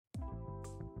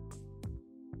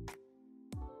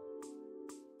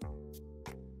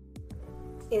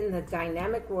In the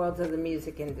dynamic world of the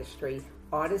music industry,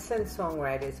 artists and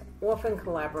songwriters often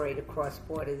collaborate across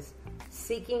borders,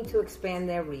 seeking to expand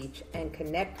their reach and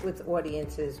connect with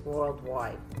audiences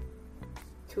worldwide.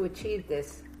 To achieve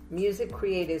this, music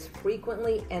creators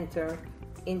frequently enter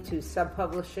into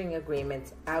sub-publishing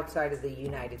agreements outside of the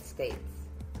United States.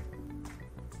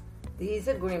 These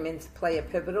agreements play a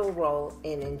pivotal role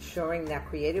in ensuring that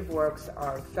creative works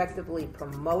are effectively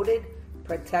promoted,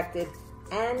 protected,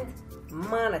 and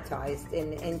monetized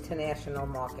in international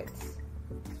markets.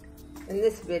 In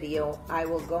this video, I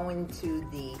will go into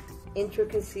the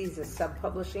intricacies of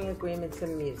sub-publishing agreements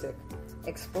in music,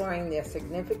 exploring their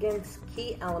significance,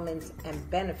 key elements, and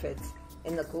benefits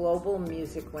in the global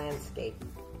music landscape.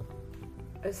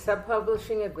 A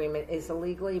sub-publishing agreement is a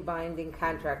legally binding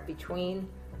contract between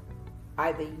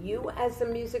either you as the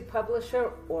music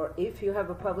publisher, or if you have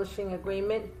a publishing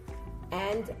agreement,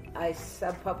 and a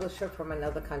sub-publisher from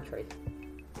another country.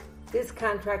 This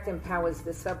contract empowers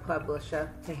the sub-publisher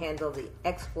to handle the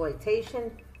exploitation,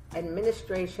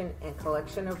 administration, and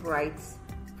collection of rights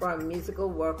for a musical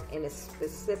work in a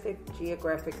specific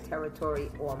geographic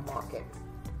territory or market.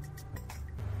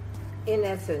 In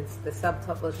essence, the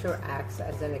sub-publisher acts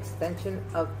as an extension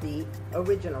of the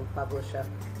original publisher,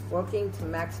 working to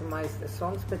maximize the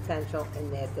song's potential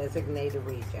in their designated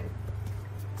region.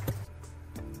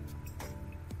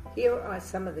 Here are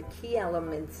some of the key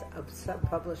elements of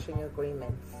sub-publishing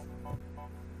agreements.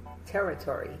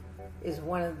 Territory is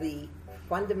one of the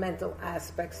fundamental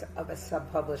aspects of a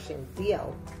sub-publishing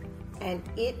deal, and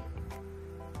it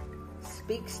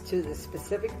speaks to the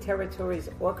specific territories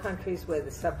or countries where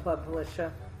the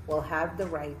sub-publisher will have the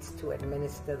rights to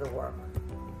administer the work.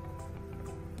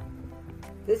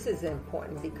 This is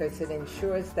important because it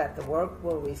ensures that the work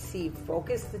will receive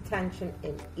focused attention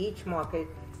in each market,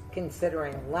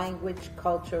 considering language,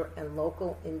 culture, and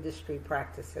local industry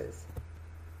practices.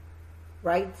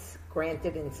 Rights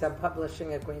granted in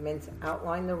sub-publishing agreements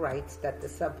outline the rights that the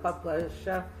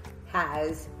sub-publisher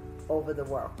has over the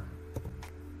work.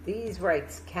 These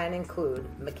rights can include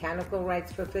mechanical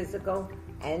rights for physical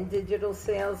and digital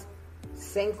sales,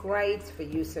 sync rights for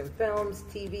use in films,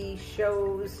 TV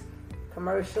shows,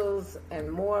 commercials, and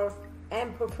more,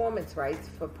 and performance rights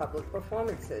for public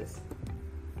performances.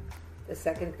 The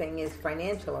second thing is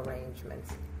financial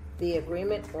arrangements. The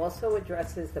agreement also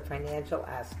addresses the financial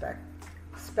aspect,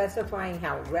 specifying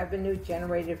how revenue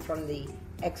generated from the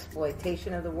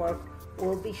exploitation of the work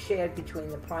will be shared between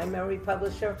the primary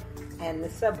publisher and the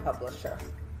sub-publisher,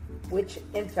 which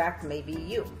in fact may be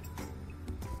you.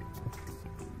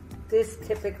 This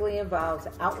typically involves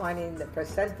outlining the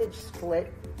percentage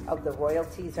split of the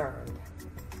royalties earned.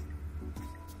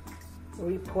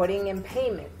 Reporting and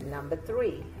payment. Number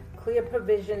 3. Clear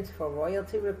provisions for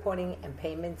royalty reporting and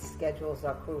payment schedules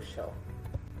are crucial.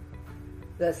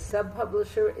 The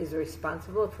sub-publisher is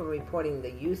responsible for reporting the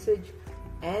usage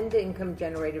and income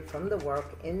generated from the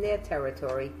work in their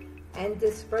territory and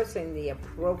dispersing the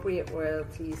appropriate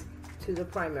royalties to the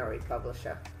primary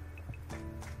publisher.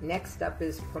 Next up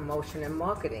is promotion and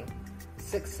marketing.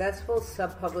 Successful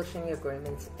sub-publishing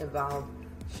agreements involve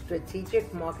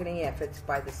strategic marketing efforts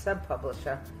by the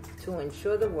sub-publisher to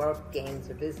ensure the work gains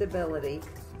visibility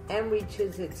and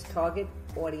reaches its target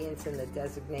audience in the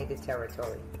designated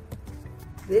territory.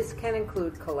 This can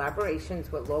include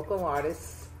collaborations with local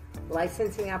artists,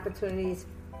 licensing opportunities,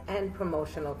 and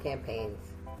promotional campaigns.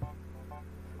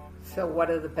 So what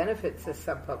are the benefits of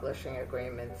sub-publishing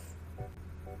agreements?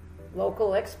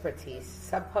 Local expertise.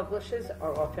 Sub-publishers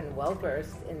are often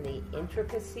well-versed in the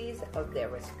intricacies of their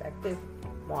respective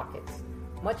markets,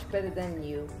 much better than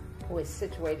you, who is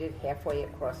situated halfway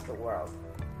across the world.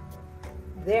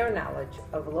 Their knowledge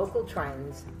of local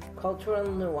trends, cultural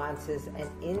nuances, and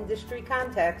industry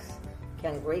contexts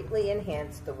can greatly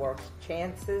enhance the work's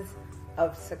chances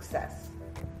of success.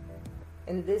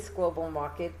 In this global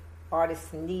market,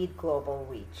 artists need global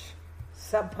reach.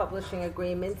 Sub-publishing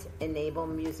agreements enable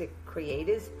music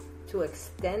creators to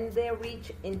extend their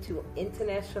reach into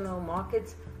international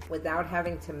markets without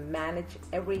having to manage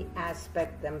every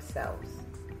aspect themselves.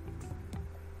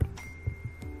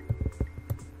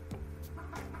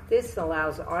 This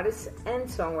allows artists and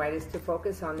songwriters to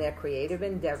focus on their creative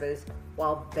endeavors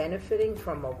while benefiting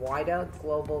from a wider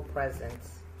global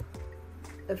presence.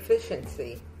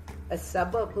 Efficiency. A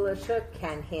sub-publisher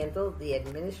can handle the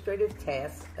administrative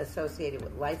tasks associated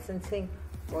with licensing,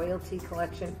 royalty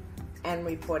collection, and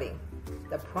reporting.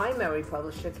 The primary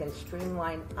publisher can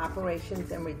streamline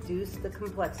operations and reduce the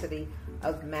complexity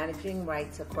of managing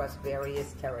rights across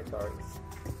various territories.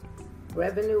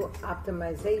 Revenue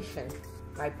optimization.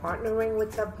 By partnering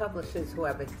with sub-publishers who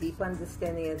have a deep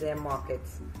understanding of their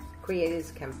markets,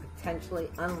 creators can potentially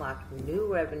unlock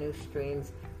new revenue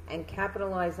streams and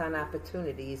capitalize on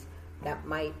opportunities that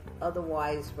might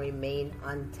otherwise remain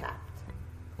untapped.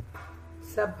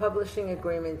 Sub-publishing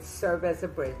agreements serve as a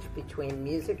bridge between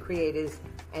music creators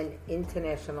and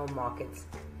international markets,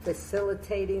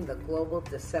 facilitating the global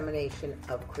dissemination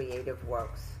of creative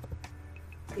works.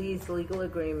 These legal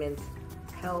agreements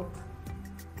help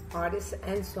artists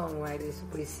and songwriters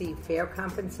receive fair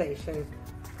compensation,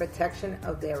 protection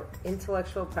of their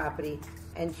intellectual property,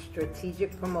 and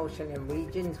strategic promotion in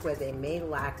regions where they may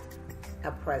lack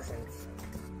a presence.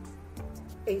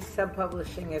 A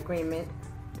sub-publishing agreement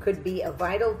could be a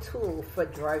vital tool for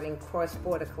driving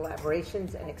cross-border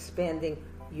collaborations and expanding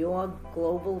your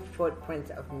global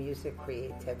footprint of music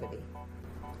creativity.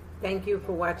 Thank you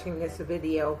for watching this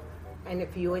video, and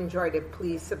if you enjoyed it,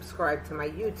 please subscribe to my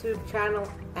YouTube channel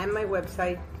and my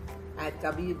website at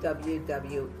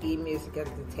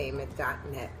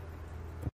www.emusicentertainment.net.